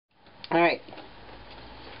Alright,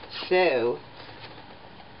 so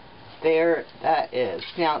there that is.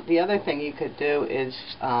 Now the other thing you could do is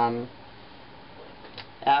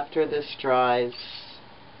after this dries,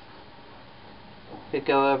 you could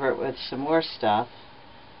go over it with some more stuff.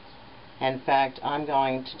 In fact, I'm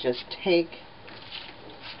going to just take,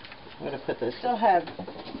 I'm going to put this, still have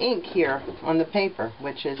ink here on the paper,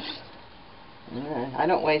 which is, I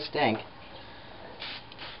don't waste ink.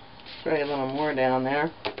 Throw a little more down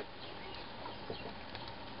there.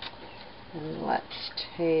 And let's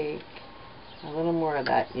take a little more of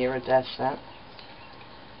that iridescent.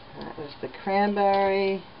 That was the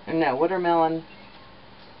cranberry, or no, watermelon.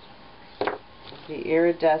 The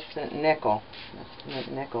iridescent nickel. That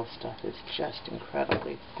nickel stuff is just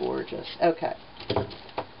incredibly gorgeous. Okay.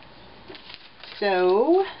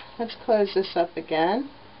 So, let's close this up again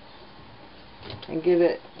and give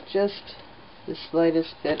it just the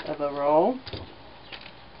slightest bit of a roll.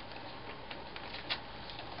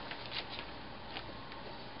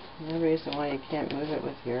 No reason why you can't move it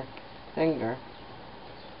with your finger.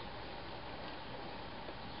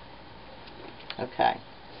 Okay.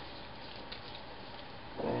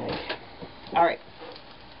 Alright.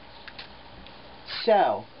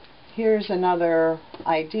 So, here's another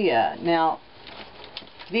idea. Now,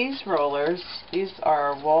 these rollers, these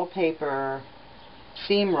are wallpaper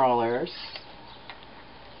seam rollers,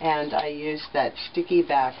 and I used that sticky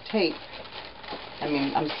back tape.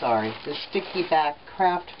 The sticky back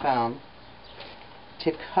craft foam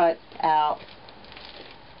to cut out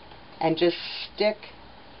and just stick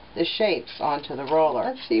the shapes onto the roller.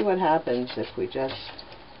 Let's see what happens if we just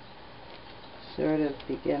sort of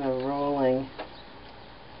begin a rolling.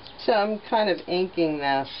 So I'm kind of inking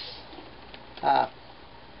this up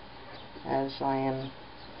as I am.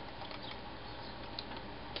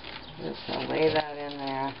 Just going to lay that in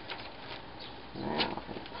there. Now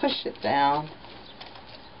push it down.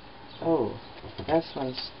 Oh, this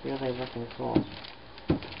one's really looking cool.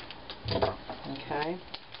 Okay.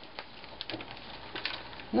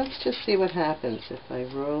 Let's just see what happens if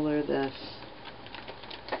I roller this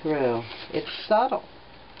through. It's subtle.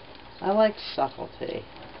 I like subtlety.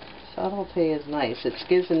 Subtlety is nice. It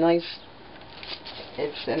gives a nice,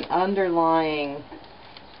 it's an underlying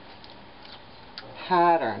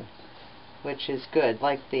pattern, which is good,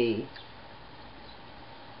 like the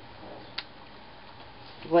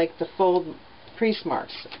fold crease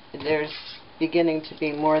marks. There's beginning to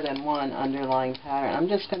be more than one underlying pattern.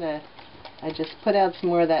 I just put out some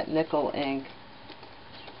more of that nickel ink,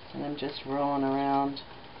 and I'm just rolling around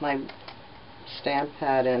my stamp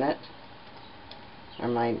pad in it, or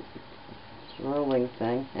my rolling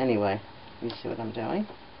thing. Anyway, you see what I'm doing.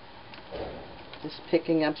 Just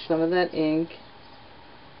picking up some of that ink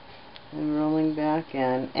and rolling back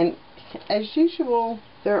in. And as usual,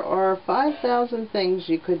 there are 5,000 things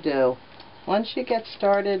you could do. Once you get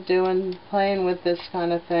started playing with this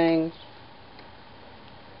kind of thing,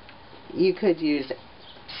 you could use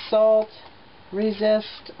salt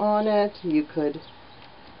resist on it. You could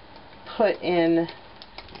put in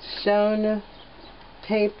sewn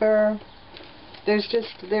paper. There's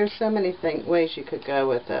so many ways you could go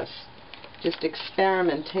with this. Just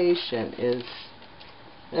experimentation is.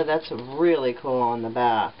 That's really cool on the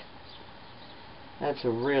back. That's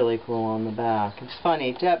really cool on the back. It's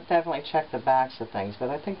funny, definitely check the backs of things, but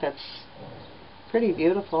I think that's pretty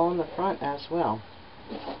beautiful on the front as well.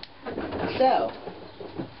 So,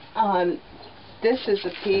 this is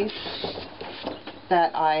a piece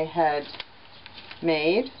that I had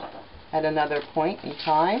made at another point in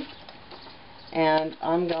time, and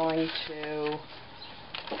I'm going to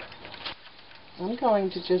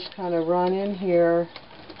just kind of run in here,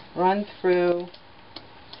 run through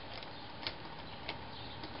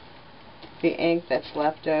the ink that's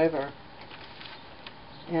left over,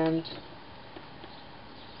 and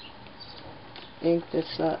ink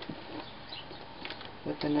this up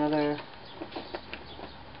with another.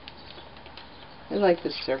 I like the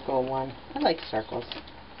circle one. I like circles.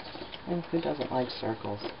 And who doesn't like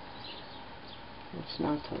circles? It's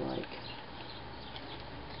not to like.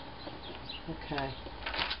 Okay.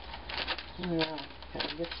 Now,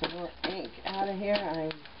 gotta get some more ink out of here.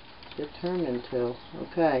 I'm determined to.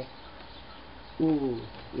 Okay. Ooh,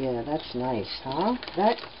 yeah, that's nice, huh?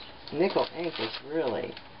 That nickel ink is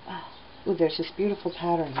really... Ooh, there's this beautiful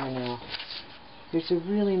pattern here now. There's a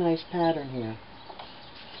really nice pattern here.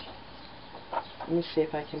 Let me see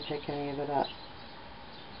if I can pick any of it up.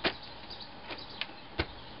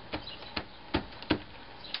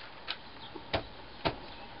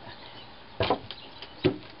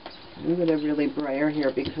 I'm going to really brayer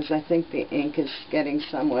here because I think the ink is getting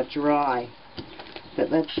somewhat dry.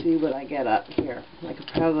 but let's see what I get up here. I could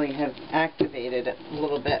probably have activated it a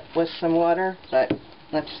little bit with some water, but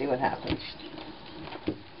let's see what happens.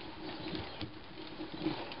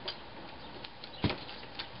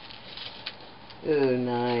 Ooh,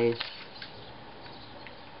 nice.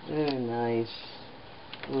 Ooh, nice.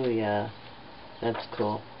 Ooh, yeah. That's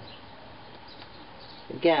cool.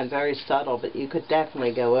 Again, very subtle, but you could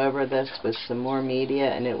definitely go over this with some more media,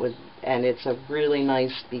 and it's a really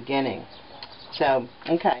nice beginning. So,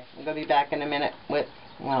 okay, I'm going to be back in a minute with,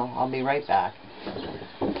 well, I'll be right back.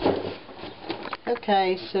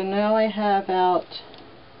 Okay, so now I have out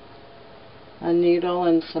a needle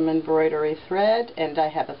and some embroidery thread, and I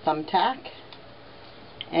have a thumbtack,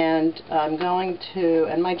 and I'm going to,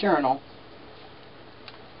 and my journal,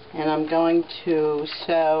 and I'm going to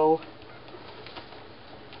sew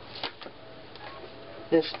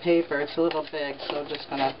this paper. It's a little big, so I'm just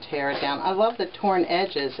going to tear it down. I love the torn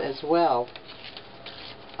edges as well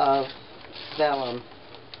of vellum.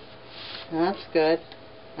 And that's good.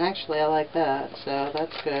 Actually, I like that, so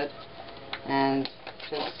that's good. And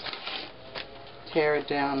just tear it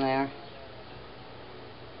down there.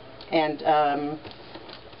 And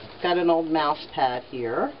got an old mouse pad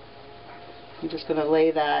here. I'm just going to lay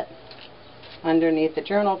that underneath the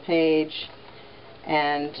journal page,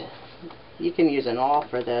 and you can use an awl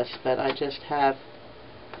for this, but I just have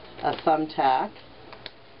a thumbtack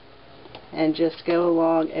and just go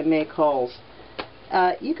along and make holes.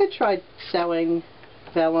 You could try sewing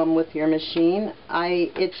vellum with your machine.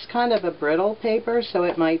 It's kind of a brittle paper, so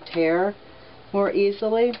it might tear more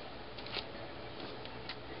easily.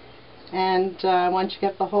 And once you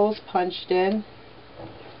get the holes punched in,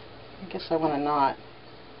 I guess I want a knot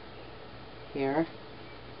here.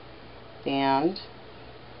 And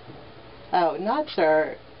oh, knots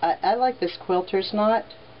are, I like this quilter's knot.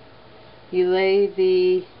 You lay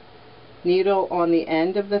the needle on the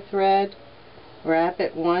end of the thread, wrap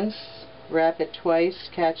it once, wrap it twice,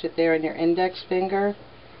 catch it there in your index finger,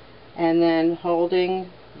 and then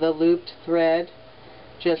holding the looped thread,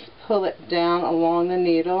 just pull it down along the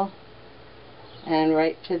needle and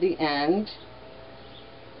right to the end.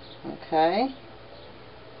 Okay?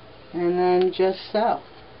 And then just sew.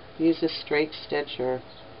 Use a straight stitch or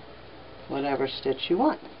whatever stitch you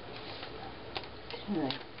want.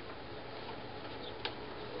 Okay.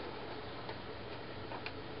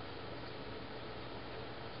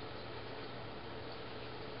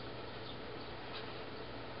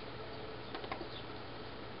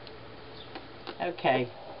 Okay,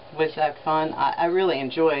 was that fun? I really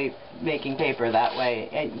enjoy making paper that way,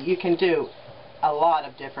 and you can do a lot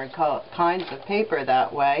of different kinds of paper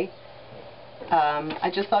that way.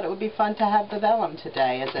 I just thought it would be fun to have the vellum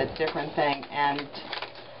today as a different thing, and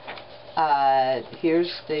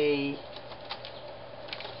here's the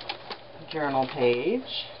journal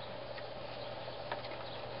page.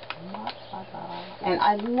 And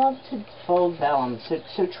I love to fold vellum,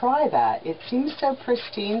 so try that. It seems so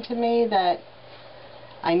pristine to me that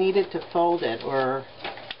I needed to fold it, or,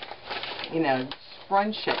 you know,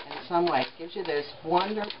 scrunch it in some way. It gives you those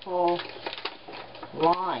wonderful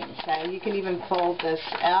lines. And you can even fold this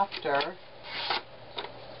after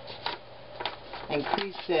and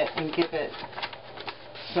crease it and give it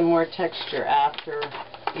some more texture after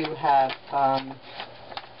you have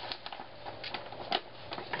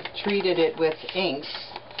treated it with inks.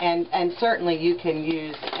 And certainly you can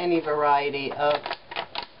use any variety of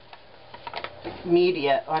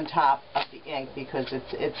media on top of the ink, because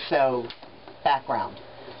it's so background.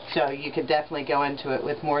 So you could definitely go into it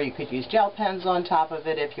with more. You could use gel pens on top of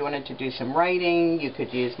it if you wanted to do some writing. You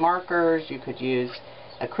could use markers. You could use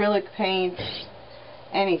acrylic paints.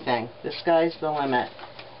 Anything. The sky's the limit.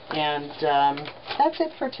 And that's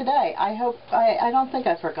it for today. I don't think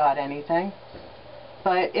I forgot anything.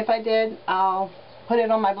 But if I did, I'll put it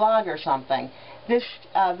on my blog or something. This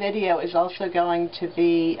video is also going to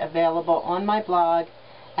be available on my blog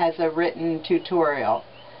as a written tutorial.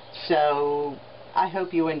 So I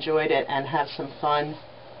hope you enjoyed it and have some fun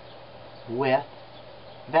with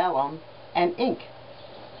vellum and ink.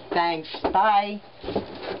 Thanks. Bye.